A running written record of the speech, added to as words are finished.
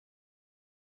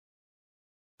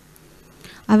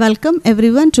I welcome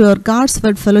everyone to our God's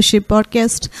Word Fellowship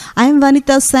podcast. I am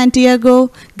Vanitha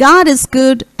Santiago. God is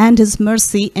good and His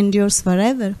mercy endures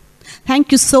forever.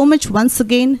 Thank you so much once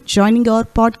again joining our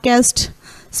podcast.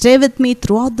 Stay with me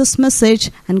throughout this message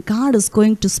and God is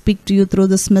going to speak to you through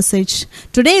this message.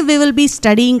 Today we will be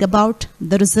studying about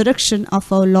the resurrection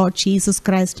of our Lord Jesus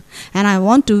Christ. And I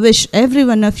want to wish every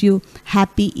one of you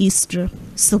happy Easter.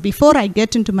 So before I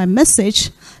get into my message,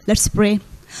 let's pray.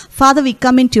 Father, we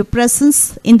come into your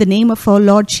presence in the name of our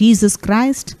Lord Jesus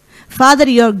Christ. Father,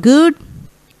 you are good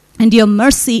and your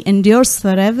mercy endures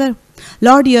forever.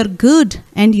 Lord, you are good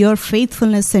and your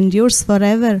faithfulness endures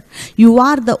forever. You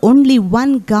are the only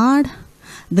one God,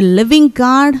 the living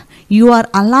God. You are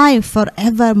alive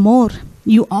forevermore.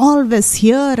 You always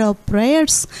hear our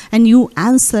prayers and you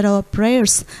answer our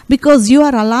prayers because you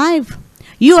are alive.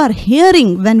 You are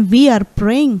hearing when we are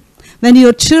praying. When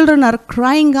your children are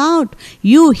crying out,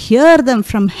 you hear them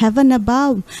from heaven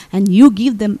above and you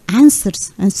give them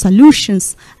answers and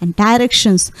solutions and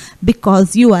directions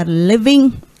because you are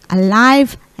living,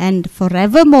 alive, and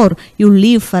forevermore. You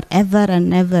live forever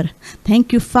and ever.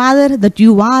 Thank you, Father, that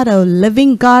you are a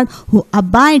living God who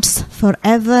abides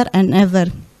forever and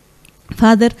ever.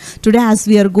 Father, today as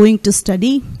we are going to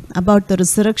study about the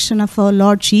resurrection of our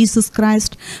Lord Jesus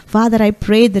Christ, Father, I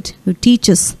pray that you teach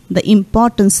us the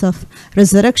importance of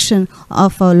resurrection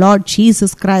of our Lord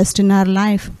Jesus Christ in our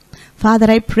life.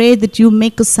 Father, I pray that you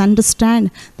make us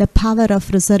understand the power of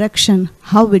resurrection,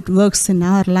 how it works in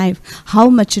our life, how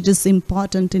much it is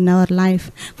important in our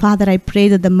life. Father, I pray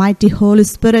that the mighty Holy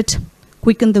Spirit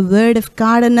quicken the word of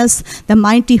God in us. The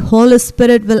mighty Holy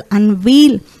Spirit will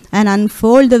unveil and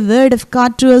unfold the word of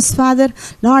God to us, Father.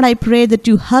 Lord, I pray that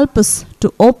you help us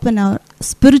to open our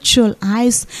spiritual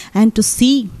eyes and to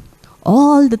see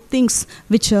all the things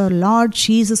which our Lord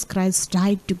Jesus Christ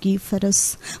died to give for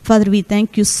us. Father, we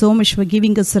thank you so much for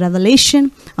giving us a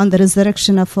revelation on the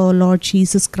resurrection of our Lord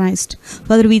Jesus Christ.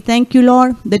 Father, we thank you,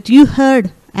 Lord, that you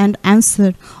heard and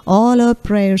answered all our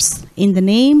prayers. In the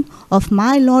name of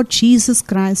my Lord Jesus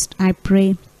Christ, I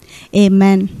pray.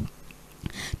 Amen.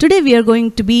 Today we are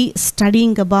going to be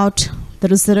studying about the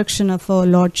resurrection of our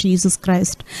Lord Jesus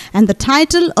Christ. And the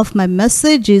title of my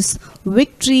message is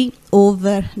Victory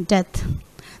Over Death.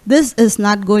 This is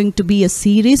not going to be a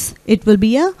series. It will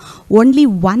be only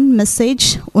one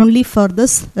message only for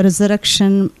this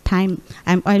resurrection time.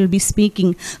 I will be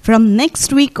speaking. From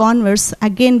next week onwards,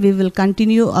 again we will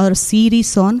continue our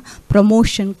series on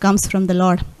promotion comes from the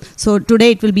Lord. So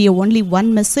today it will be only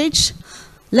one message.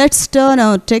 Let's turn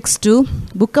our text to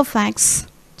Book of Acts,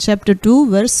 chapter 2,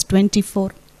 verse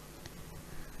 24.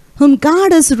 Whom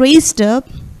God has raised up,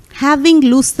 having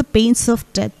loosed the pains of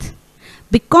death,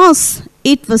 because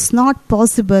it was not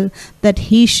possible that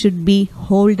he should be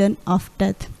holden of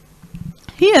death.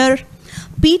 Here,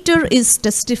 Peter is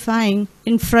testifying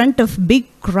in front of big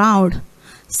crowd,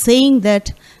 saying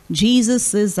that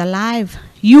Jesus is alive.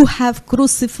 You have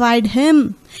crucified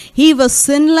him. He was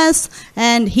sinless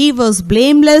and he was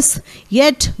blameless,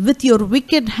 yet with your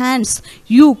wicked hands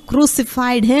you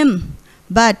crucified him.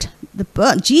 But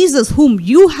Jesus whom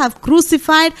you have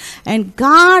crucified, and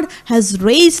God has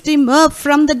raised him up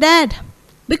from the dead,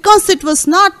 because it was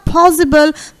not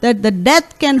possible that the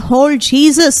death can hold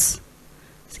Jesus.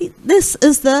 See, this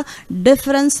is the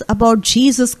difference about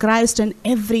Jesus Christ and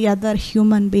every other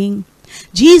human being.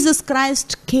 Jesus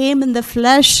Christ came in the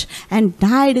flesh and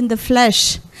died in the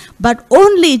flesh. But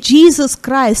only Jesus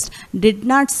Christ did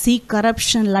not see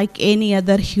corruption like any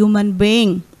other human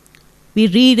being. We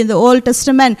read in the Old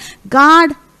Testament,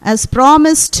 God has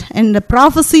promised and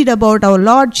prophesied about our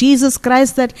Lord Jesus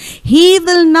Christ that he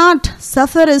will not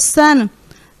suffer his son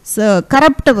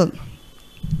corruptible.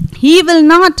 He will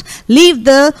not leave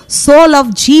the soul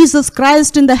of Jesus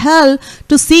Christ in the hell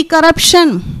to see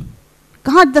corruption.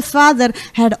 God the Father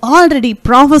had already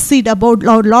prophesied about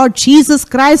our Lord Jesus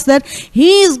Christ that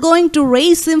he is going to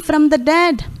raise him from the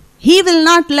dead. He will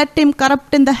not let him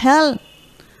corrupt in the hell.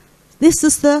 This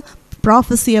is the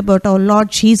prophecy about our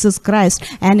Lord Jesus Christ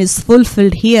and is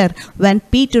fulfilled here when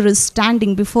Peter is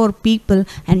standing before people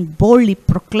and boldly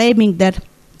proclaiming that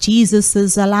Jesus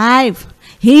is alive.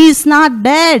 He is not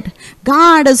dead.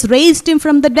 God has raised him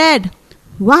from the dead.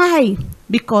 Why?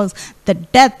 Because the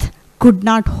death could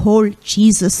not hold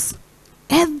Jesus.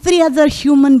 Every other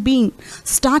human being,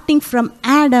 starting from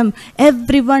Adam,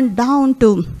 everyone down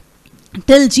to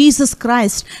till Jesus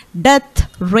Christ, death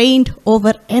reigned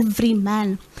over every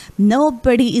man.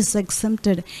 Nobody is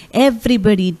exempted.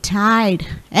 Everybody died,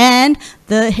 and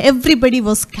everybody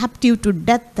was captive to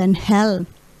death and hell.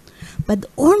 But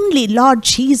only Lord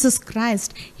Jesus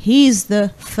Christ, He is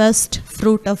the first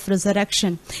fruit of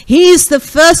resurrection. He is the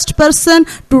first person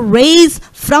to raise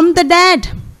from the dead.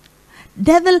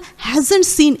 Devil hasn't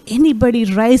seen anybody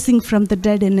rising from the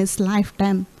dead in his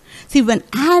lifetime. See, when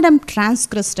Adam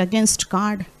transgressed against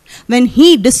God, when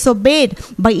he disobeyed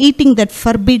by eating that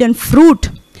forbidden fruit,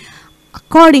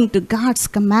 according to God's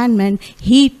commandment,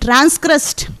 he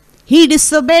transgressed. He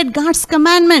disobeyed God's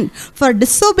commandment. For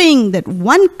disobeying that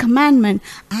one commandment,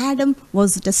 Adam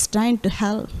was destined to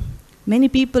hell. Many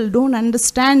people don't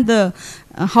understand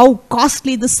how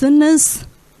costly the sin is.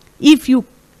 If you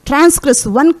transgress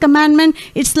one commandment,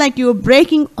 it's like you're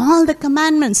breaking all the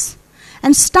commandments.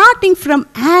 And starting from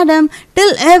Adam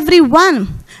till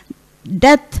everyone,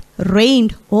 death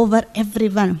reigned over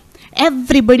everyone.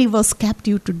 Everybody was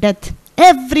captive to death.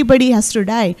 Everybody has to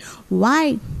die.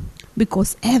 Why?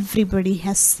 Because everybody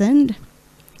has sinned.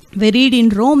 We read in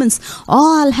Romans,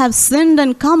 all have sinned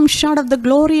and come short of the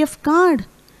glory of God.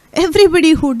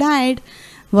 Everybody who died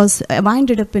was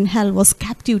winded up in hell, was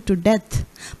captive to death.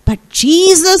 But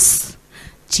Jesus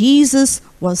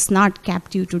was not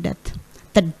captive to death.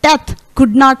 The death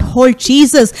could not hold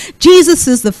Jesus. Jesus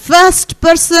is the first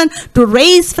person to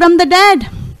raise from the dead.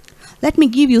 Let me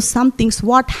give you some things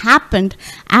what happened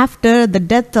after the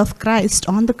death of Christ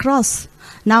on the cross.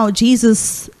 Now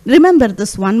Jesus, remember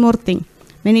this one more thing.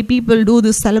 Many people do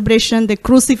this celebration, they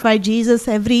crucify Jesus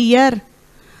every year.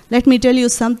 Let me tell you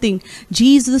something.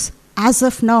 Jesus, as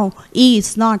of now, He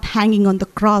is not hanging on the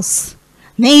cross.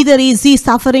 Neither is He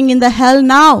suffering in the hell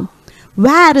now.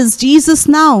 Where is Jesus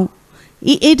now?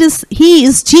 Jesus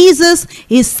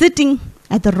is sitting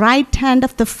at the right hand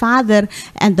of the Father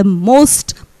and the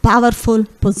most powerful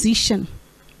position.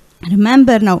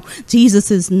 Remember now, Jesus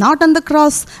is not on the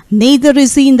cross, neither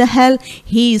is He in the hell.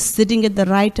 He is sitting at the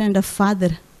right hand of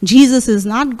Father. Jesus is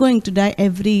not going to die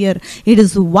every year. It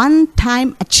is a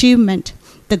one-time achievement,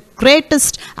 the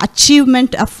greatest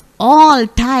achievement of all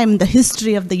time, the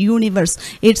history of the universe.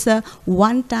 It's a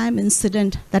one-time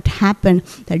incident that happened,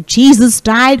 that Jesus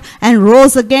died and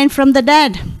rose again from the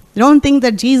dead. Don't think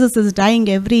that Jesus is dying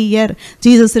every year.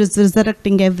 Jesus is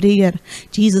resurrecting every year.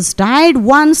 Jesus died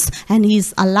once and He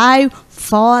is alive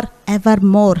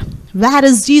forevermore. Where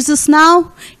is Jesus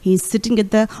now? He is sitting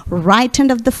at the right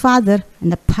hand of the Father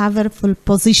in a powerful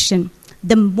position,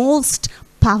 the most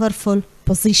powerful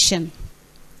position.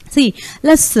 See,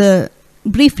 let's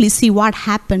briefly see what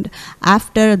happened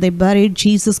after they buried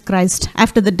Jesus Christ,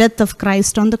 after the death of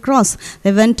Christ on the cross.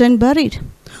 They went and buried.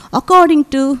 According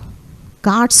to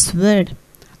God's word,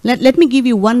 let me give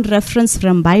you one reference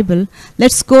from Bible.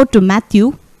 Let's go to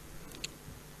Matthew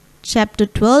chapter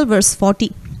 12 verse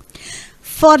 40.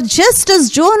 For just as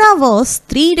Jonah was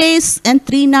 3 days and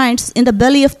 3 nights in the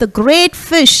belly of the great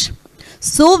fish,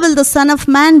 so will the Son of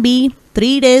Man be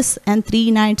 3 days and 3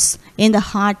 nights in the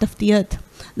heart of the earth.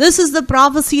 This is the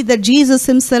prophecy that Jesus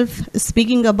Himself is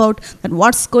speaking about, that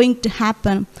what's going to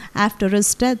happen after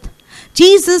His death.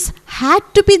 Jesus had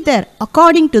to be there.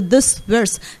 According to this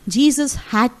verse, Jesus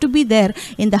had to be there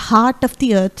in the heart of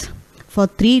the earth for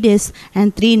 3 days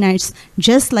and 3 nights,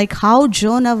 just like how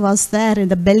Jonah was there in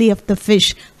the belly of the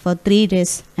fish for 3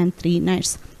 days and 3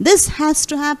 nights. This has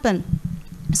to happen.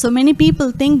 So many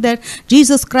people think that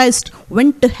Jesus Christ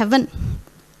went to heaven,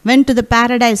 went to the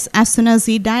paradise as soon as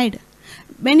He died.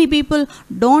 Many people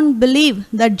don't believe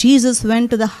that Jesus went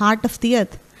to the heart of the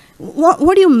earth.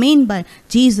 What do you mean by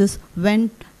Jesus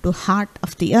went to heart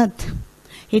of the earth?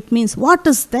 It means what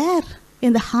is there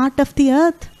in the heart of the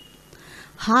earth?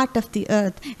 Heart of the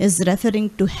earth is referring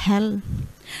to hell.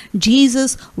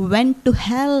 Jesus went to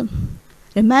hell.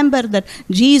 Remember that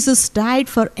Jesus died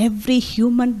for every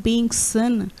human being's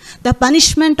sin. The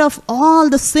punishment of all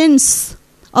the sins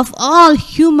of all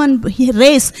human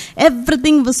race,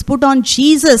 everything was put on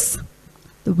Jesus.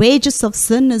 The wages of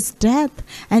sin is death,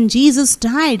 and Jesus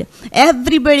died.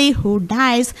 Everybody who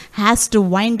dies has to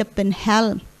wind up in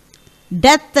hell.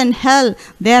 Death and hell,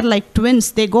 they are like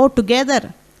twins, they go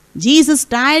together. Jesus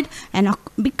died, and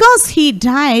because He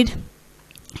died,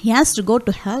 He has to go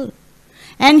to hell.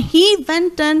 And He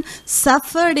went and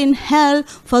suffered in hell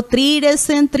for 3 days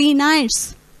and 3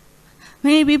 nights.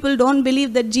 Many people don't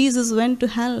believe that Jesus went to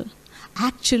hell.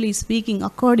 Actually speaking,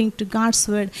 according to God's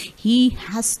word, He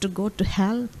has to go to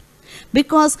hell.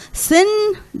 Because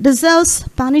sin deserves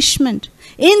punishment.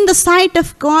 In the sight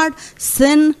of God,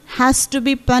 sin has to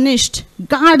be punished.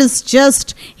 God is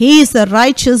just. He is the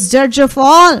righteous judge of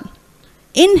all.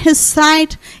 In His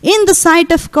sight, in the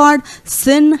sight of God,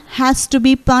 sin has to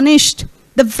be punished.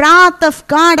 The wrath of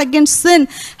God against sin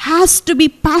has to be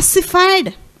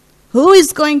pacified. Who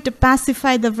is going to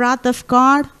pacify the wrath of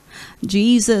God?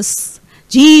 Jesus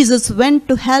went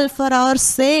to hell for our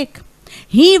sake.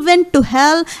 He went to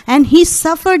hell and he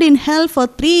suffered in hell for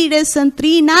 3 days and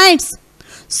 3 nights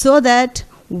so that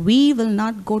we will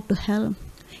not go to hell.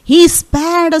 He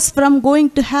spared us from going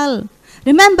to hell.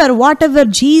 Remember, whatever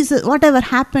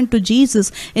happened to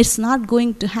Jesus, it's not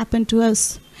going to happen to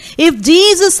us. If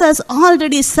Jesus has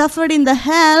already suffered in the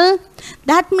hell,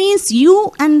 that means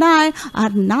you and I are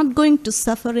not going to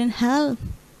suffer in hell.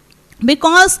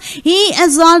 Because he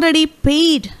has already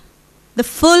paid the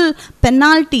full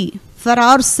penalty for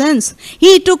our sins.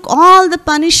 He took all the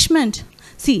punishment.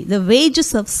 See, the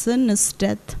wages of sin is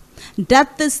death.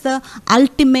 Death is the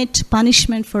ultimate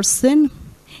punishment for sin.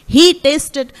 He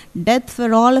tasted death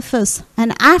for all of us.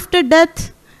 And after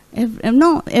death,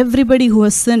 everybody who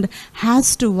has sinned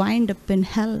has to wind up in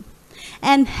hell.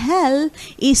 And hell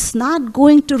is not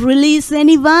going to release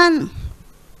anyone.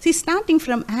 See, starting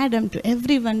from Adam to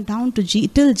everyone down to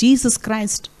till Jesus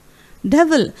Christ.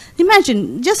 Devil,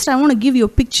 imagine, just I want to give you a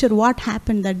picture what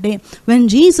happened that day. When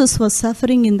Jesus was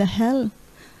suffering in the hell,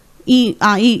 he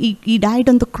died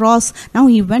on the cross. Now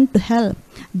he went to hell.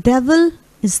 Devil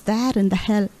is there in the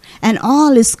hell. And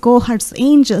all his cohorts,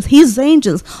 angels, his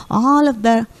angels, all of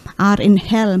them are in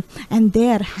hell. And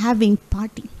they are having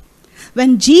party.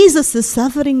 When Jesus is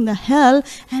suffering the hell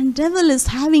and devil is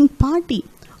having party.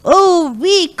 Oh,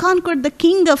 we conquered the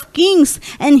King of Kings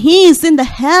and he is in the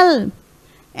hell.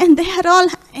 And they are all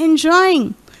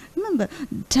enjoying. Remember,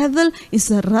 devil is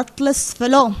a ruthless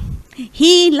fellow.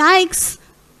 He likes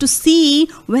to see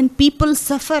when people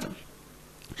suffer.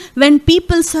 When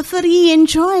people suffer, he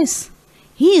enjoys.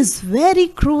 He is very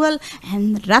cruel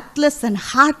and ruthless and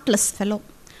heartless fellow.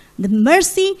 The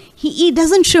mercy, he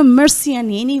doesn't show mercy on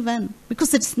anyone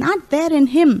because it's not there in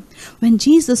him. When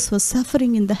Jesus was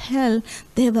suffering in the hell,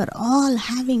 they were all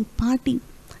having party,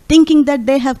 thinking that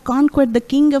they have conquered the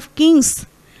King of Kings.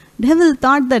 Devil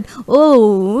thought that,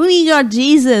 oh, we got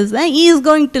Jesus. He is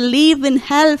going to live in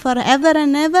hell forever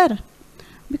and ever.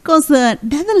 Because the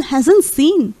devil hasn't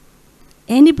seen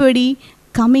anybody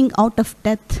coming out of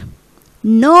death.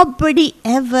 Nobody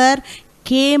ever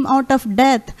came out of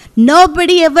death.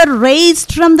 Nobody ever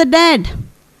raised from the dead.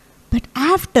 But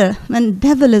after, when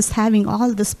devil is having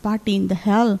all this party in the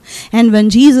hell, and when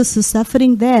Jesus is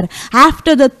suffering there,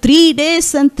 after the 3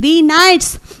 days and 3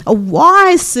 nights, a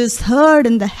voice is heard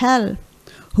in the hell.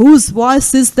 Whose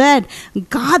voice is that?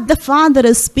 God the Father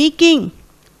is speaking.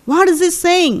 What is he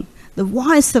saying? The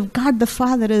voice of God the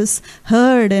Father is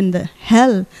heard in the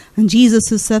hell, and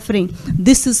Jesus is suffering.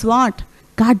 This is what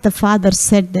God the Father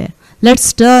said there.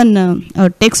 Let's turn our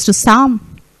text to Psalm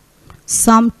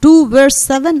 2 verse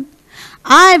 7.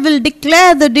 I will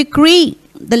declare the decree.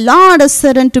 The Lord has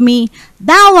said unto me,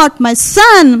 Thou art my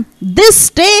son, this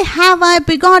day have I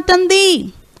begotten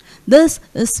thee. This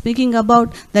is speaking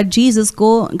about that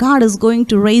God is going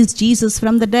to raise Jesus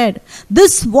from the dead.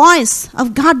 This voice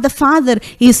of God the Father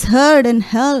is heard in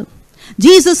hell.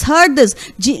 Jesus heard this.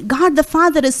 God the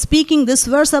Father is speaking this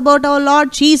verse about our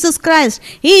Lord Jesus Christ.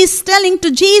 He is telling to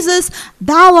Jesus,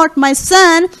 Thou art my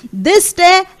son, this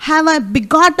day have I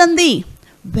begotten thee.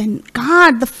 When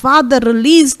God the Father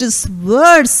released his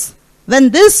words,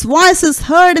 when this voice is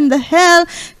heard in the hell,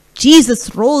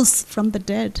 Jesus rose from the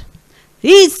dead.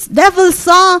 Devil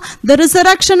saw the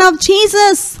resurrection of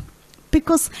Jesus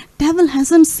because devil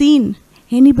hasn't seen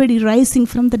anybody rising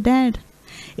from the dead.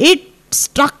 It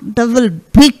struck devil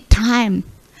big time.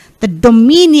 The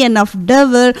dominion of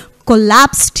devil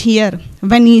collapsed here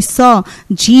when he saw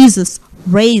Jesus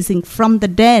rising from the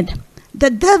dead. The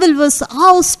devil was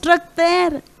awestruck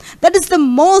there. That is the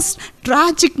most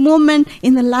tragic moment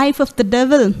in the life of the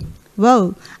devil.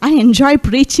 Wow, I enjoy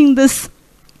preaching this.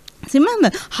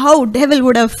 Remember how devil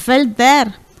would have felt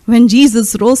there when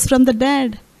Jesus rose from the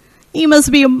dead. He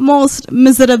must be a most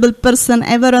miserable person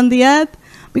ever on the earth,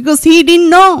 because he didn't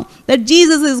know that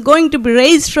Jesus is going to be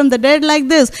raised from the dead like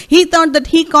this. He thought that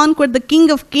he conquered the King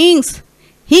of Kings.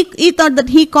 He thought that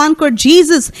he conquered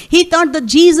Jesus. He thought that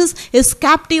Jesus is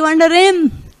captive under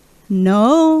him.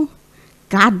 No.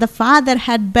 God the Father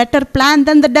had better plan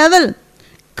than the devil.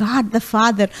 God the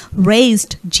Father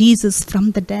raised Jesus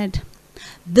from the dead.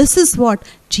 This is what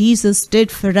Jesus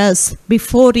did for us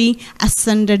before he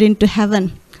ascended into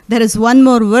heaven. There is one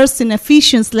more verse in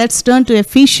Ephesians. Let's turn to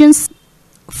Ephesians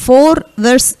 4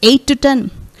 verse 8 to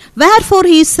 10. Wherefore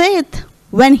he saith,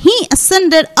 when he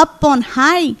ascended up on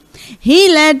high, he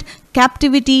led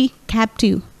captivity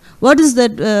captive. What is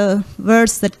that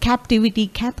verse, that captivity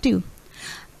captive?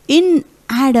 In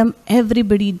Adam,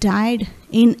 everybody died.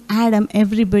 In Adam,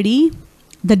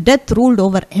 the death ruled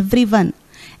over everyone.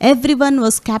 everyone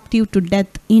was captive to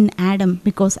death in Adam,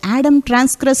 because Adam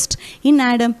transgressed. In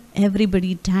Adam,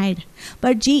 everybody died.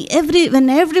 But when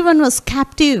everyone was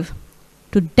captive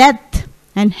to death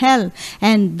and hell,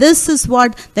 and this is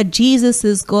what that Jesus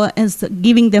is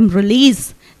giving them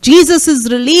release. Jesus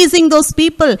is releasing those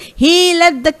people. He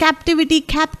led the captivity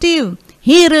captive.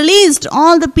 He released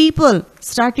all the people,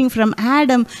 starting from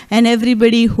Adam and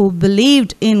everybody who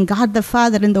believed in God the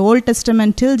Father in the Old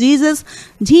Testament till Jesus.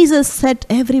 Jesus set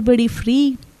everybody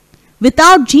free.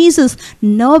 Without Jesus,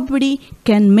 nobody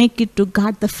can make it to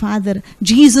God the Father.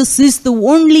 Jesus is the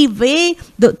only way,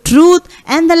 the truth,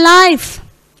 and the life.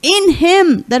 In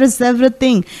Him, there is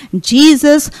everything.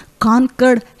 Jesus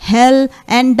conquered hell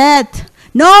and death.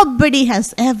 Nobody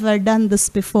has ever done this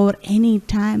before any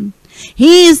time.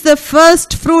 He is the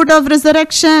first fruit of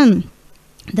resurrection.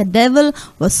 The devil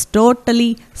was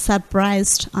totally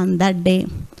surprised on that day.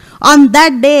 On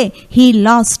that day, he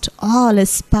lost all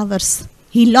his powers.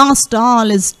 He lost all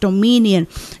his dominion.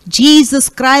 Jesus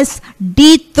Christ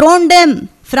dethroned him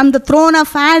from the throne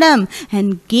of Adam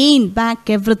and gained back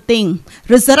everything.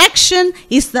 Resurrection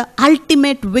is the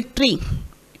ultimate victory.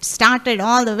 Started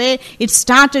all the way. It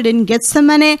started in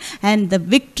Gethsemane, and the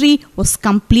victory was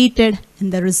completed in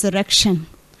the resurrection.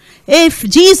 If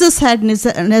Jesus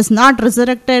has not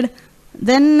resurrected,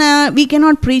 then we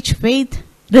cannot preach faith.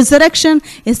 Resurrection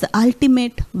is the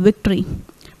ultimate victory,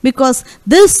 because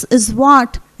this is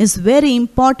what is very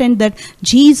important, that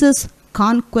Jesus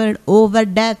conquered over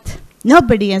death.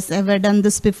 Nobody has ever done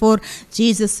this before.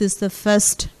 Jesus is the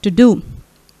first to do.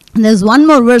 And there's one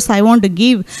more verse I want to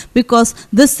give, because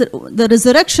the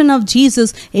resurrection of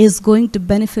Jesus is going to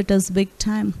benefit us big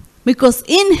time. Because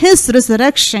in His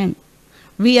resurrection,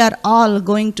 we are all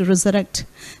going to resurrect.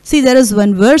 See, there is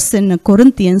one verse in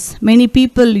Corinthians. Many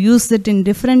people use it in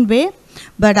different way,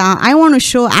 but I want to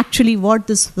show actually what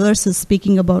this verse is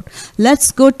speaking about.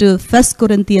 Let's go to 1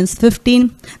 Corinthians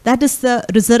 15. That is the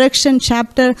resurrection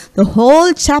chapter. The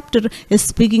whole chapter is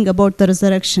speaking about the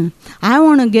resurrection. I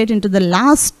want to get into the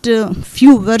last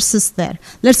few verses there.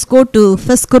 Let's go to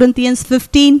 1 Corinthians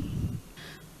 15,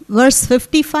 verse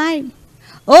 55.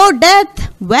 O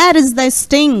death, where is thy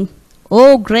sting?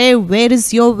 O grave, where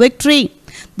is your victory?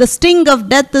 The sting of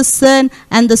death is sin,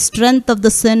 and the strength of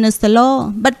the sin is the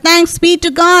law. But thanks be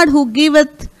to God who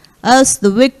giveth us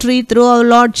the victory through our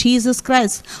Lord Jesus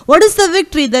Christ. What is the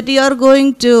victory that you are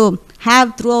going to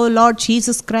have through our Lord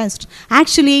Jesus Christ?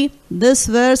 Actually, this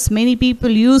verse many people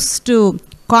use to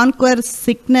conquer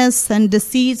sickness and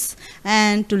disease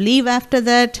and to live after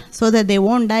that so that they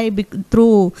won't die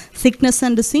through sickness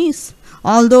and disease.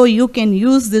 Although you can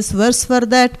use this verse for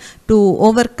that to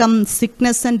overcome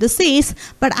sickness and disease,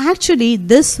 but actually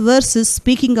this verse is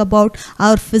speaking about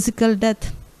our physical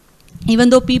death. Even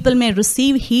though people may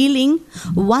receive healing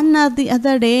one or the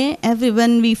other day,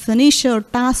 when we finish our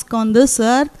task on this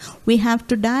earth, we have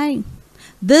to die.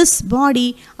 This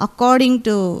body, according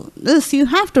to this, you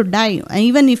have to die.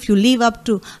 Even if you live up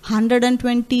to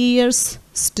 120 years,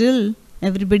 still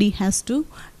everybody has to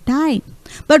die.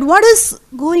 But what is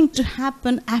going to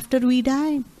happen after we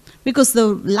die? Because the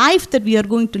life that we are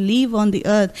going to live on the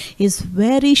earth is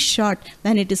very short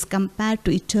when it is compared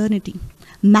to eternity.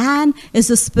 Man is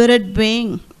a spirit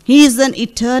being. He is an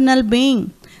eternal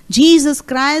being. Jesus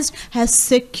Christ has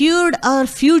secured our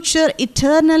future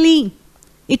eternally.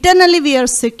 Eternally we are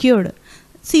secured.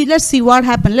 See, let's see what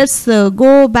happened. Let's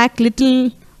go back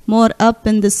little more up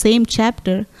in the same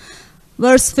chapter.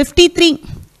 Verse 53.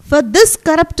 For this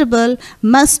corruptible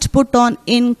must put on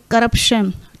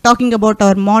incorruption. Talking about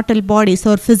our mortal bodies,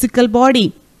 our physical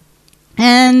body.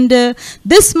 And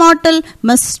this mortal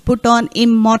must put on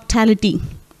immortality.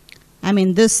 I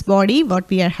mean, this body, what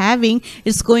we are having,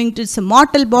 it's a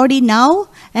mortal body now,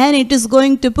 and it is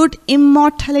going to put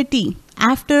immortality.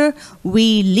 After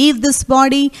we leave this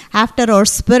body, after our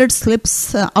spirit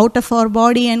slips out of our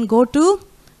body and go to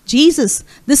Jesus.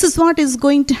 This is what is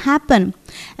going to happen.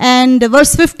 And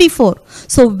verse 54.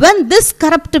 So when this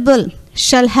corruptible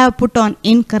shall have put on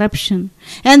incorruption,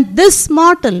 and this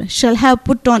mortal shall have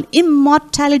put on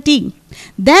immortality,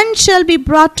 then shall be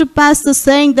brought to pass the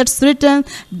saying that's written,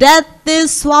 death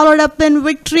is swallowed up in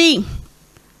victory.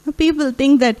 People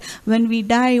think that when we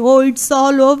die, oh, it's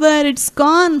all over, it's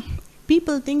gone.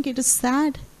 People think it is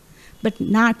sad, but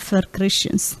not for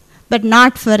Christians. But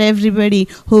not for everybody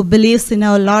who believes in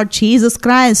our Lord Jesus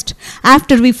Christ.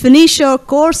 After we finish our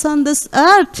course on this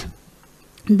earth,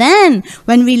 then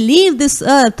when we leave this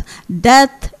earth,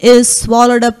 death is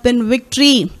swallowed up in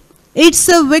victory. It's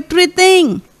a victory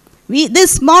thing.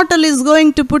 This mortal is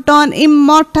going to put on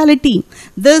immortality.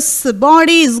 This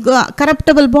body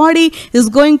corruptible body is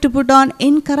going to put on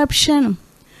incorruption.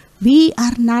 We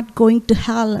are not going to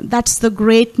hell. That's the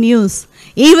great news.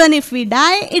 Even if we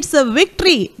die, it's a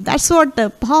victory. That's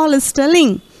what Paul is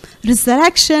telling.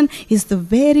 Resurrection is the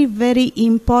very, very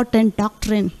important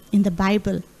doctrine in the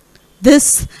Bible.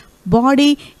 This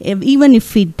body, even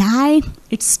if we die,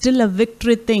 it's still a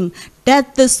victory thing.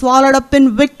 Death is swallowed up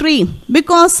in victory.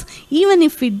 Because even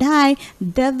if we die,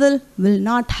 devil will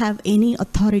not have any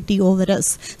authority over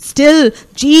us. Still,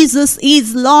 Jesus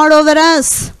is Lord over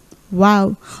us.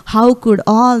 Wow, how could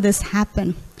all this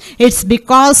happen? It's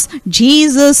because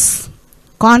Jesus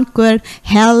conquered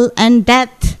hell and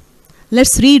death.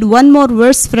 Let's read one more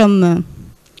verse from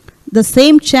the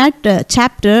same chapter,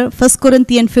 1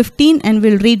 Corinthians 15, and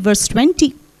we'll read verse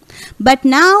 20. But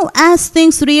now, as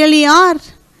things really are,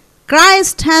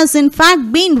 Christ has in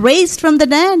fact been raised from the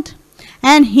dead,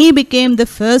 and he became the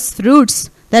first fruits,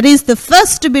 that is, the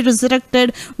first to be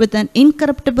resurrected with an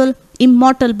incorruptible,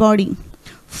 immortal body,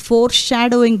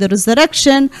 foreshadowing the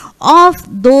resurrection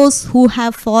of those who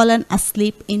have fallen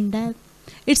asleep in death.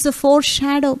 It's a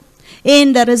foreshadow.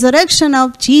 In the resurrection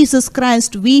of Jesus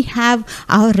Christ, we have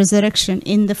our resurrection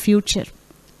in the future.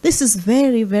 This is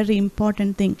very, very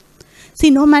important thing. See,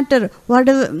 no matter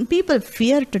whatever, people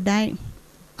fear to die.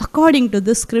 According to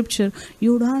this scripture,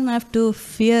 you don't have to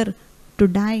fear to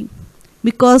die.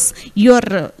 Because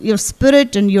your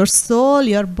spirit and your soul,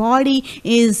 your body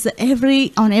is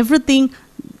on everything.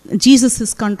 Jesus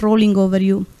is controlling over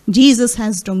you. Jesus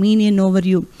has dominion over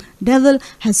you. Devil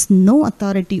has no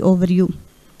authority over you.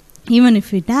 Even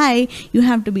if you die, you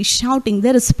have to be shouting,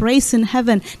 there is praise in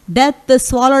heaven. Death is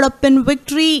swallowed up in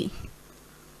victory.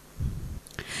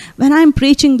 When I'm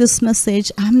preaching this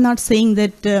message, I'm not saying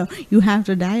that you have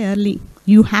to die early.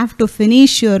 You have to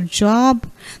finish your job,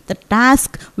 the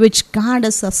task which God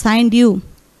has assigned you.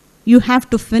 You have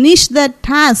to finish that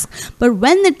task. But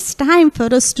when it's time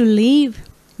for us to leave,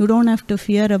 you don't have to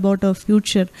fear about our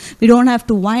future. We don't have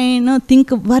to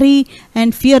worry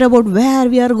and fear about where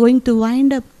we are going to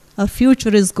wind up. Our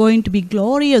future is going to be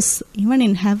glorious, even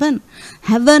in heaven.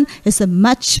 Heaven is a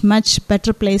much, much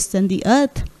better place than the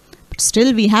earth. But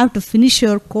still, we have to finish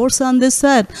our course on this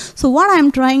earth. So what I'm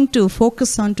trying to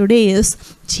focus on today is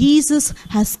Jesus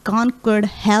has conquered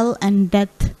hell and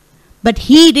death. But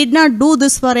he did not do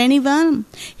this for anyone.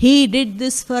 He did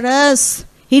this for us.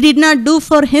 He did not do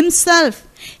for himself.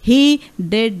 He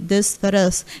did this for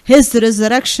us. His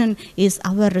resurrection is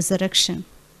our resurrection.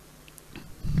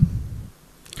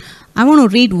 I want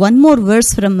to read one more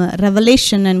verse from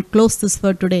Revelation and close this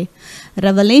for today.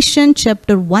 Revelation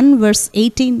chapter 1 verse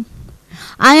 18.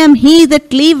 I am he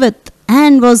that liveth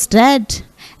and was dead,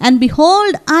 and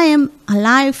behold, I am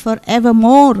alive for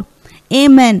evermore.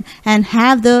 Amen. And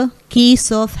have the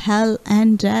keys of hell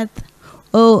and death.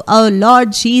 Oh, our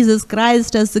Lord Jesus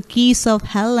Christ has the keys of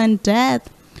hell and death.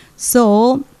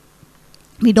 So,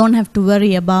 we don't have to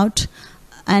worry about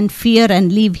and fear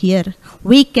and live here.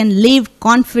 We can live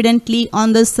confidently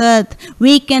on this earth.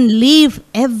 We can live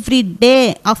every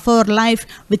day of our life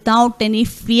without any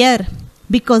fear.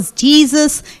 Because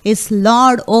Jesus is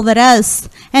Lord over us.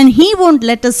 And he won't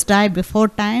let us die before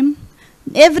time.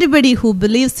 Everybody who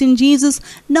believes in Jesus,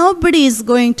 nobody is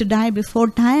going to die before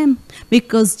time.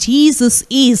 Because Jesus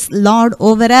is Lord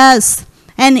over us.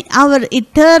 And our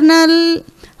eternal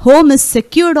home is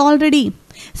secured already.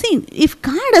 See, if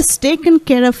God has taken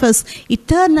care of us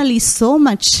eternally so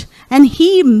much, and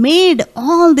he made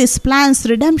all these plans,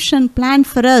 redemption plan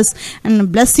for us,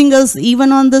 and blessing us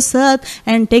even on this earth,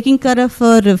 and taking care of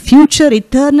our future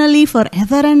eternally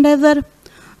forever and ever,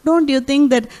 don't you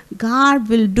think that God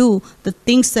will do the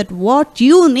things that what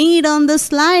you need on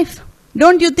this life?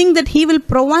 Don't you think that he will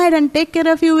provide and take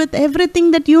care of you with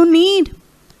everything that you need?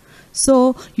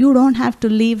 So you don't have to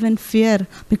live in fear,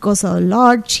 because our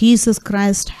Lord Jesus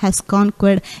Christ has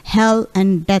conquered hell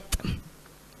and death.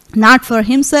 Not for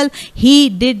himself, he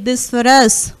did this for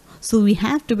us. So we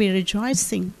have to be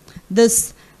rejoicing.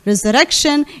 This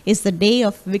resurrection is the day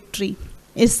of victory.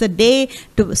 It's the day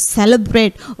to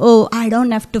celebrate. Oh, I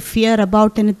don't have to fear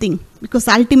about anything. Because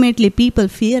ultimately people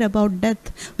fear about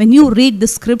death. When you read the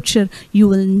scripture, you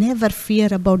will never fear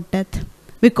about death.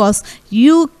 Because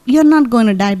you're not going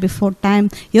to die before time.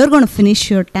 You're going to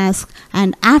finish your task.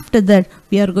 And after that,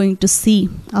 we are going to see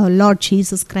our Lord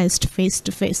Jesus Christ face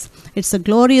to face. It's a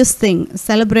glorious thing.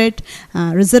 Celebrate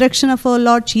resurrection of our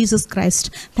Lord Jesus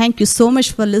Christ. Thank you so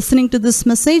much for listening to this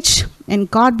message. And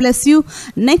God bless you.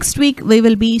 Next week, we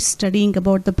will be studying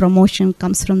about the promotion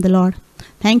comes from the Lord.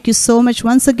 Thank you so much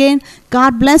once again.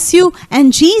 God bless you.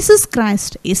 And Jesus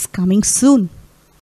Christ is coming soon.